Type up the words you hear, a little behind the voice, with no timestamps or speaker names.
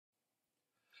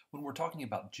When we're talking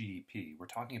about GDP, we're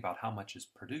talking about how much is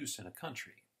produced in a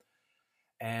country.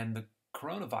 And the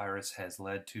coronavirus has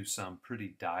led to some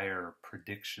pretty dire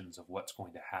predictions of what's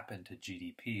going to happen to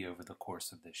GDP over the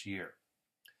course of this year.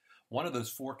 One of those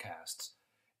forecasts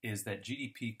is that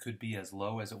GDP could be as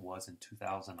low as it was in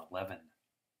 2011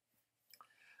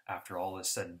 after all is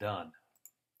said and done.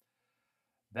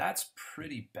 That's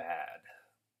pretty bad.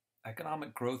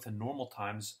 Economic growth in normal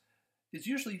times is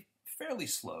usually fairly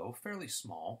slow, fairly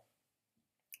small,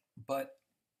 but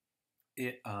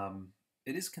it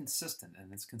is consistent,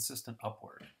 and it's consistent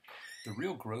upward. The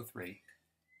real growth rate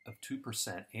of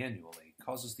 2% annually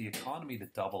causes the economy to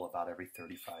double about every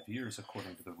 35 years,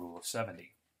 according to the rule of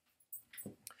 70.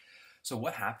 So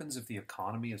what happens if the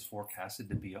economy is forecasted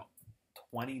to be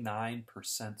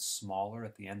 29% smaller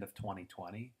at the end of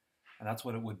 2020? And that's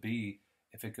what it would be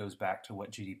if it goes back to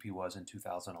what GDP was in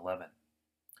 2011.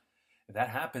 If that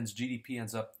happens, GDP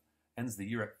ends the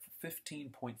year at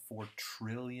 $15.4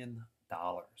 trillion.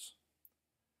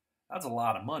 That's a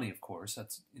lot of money, of course.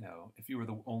 That's, if you were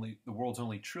the world's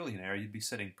only trillionaire, you'd be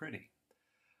sitting pretty.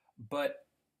 But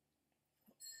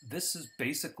this is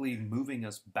basically moving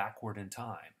us backward in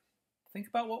time. Think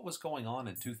about what was going on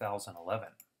in 2011.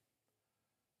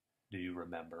 Do you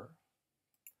remember?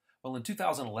 Well, in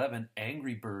 2011,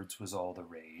 Angry Birds was all the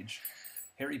rage.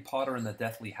 Harry Potter and the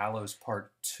Deathly Hallows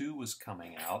Part 2 was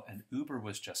coming out, and Uber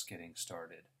was just getting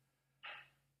started.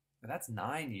 That's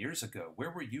 9 years ago.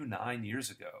 Where were you 9 years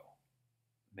ago?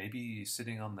 Maybe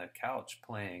sitting on the couch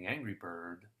playing Angry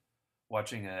Bird,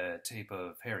 watching a tape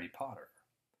of Harry Potter.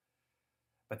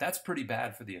 But that's pretty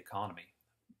bad for the economy.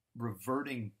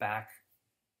 Reverting back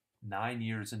 9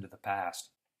 years into the past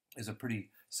is a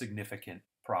pretty significant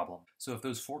problem. So if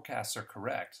those forecasts are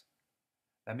correct,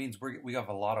 that means we have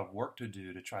a lot of work to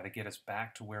do to try to get us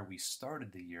back to where we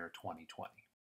started the year 2020.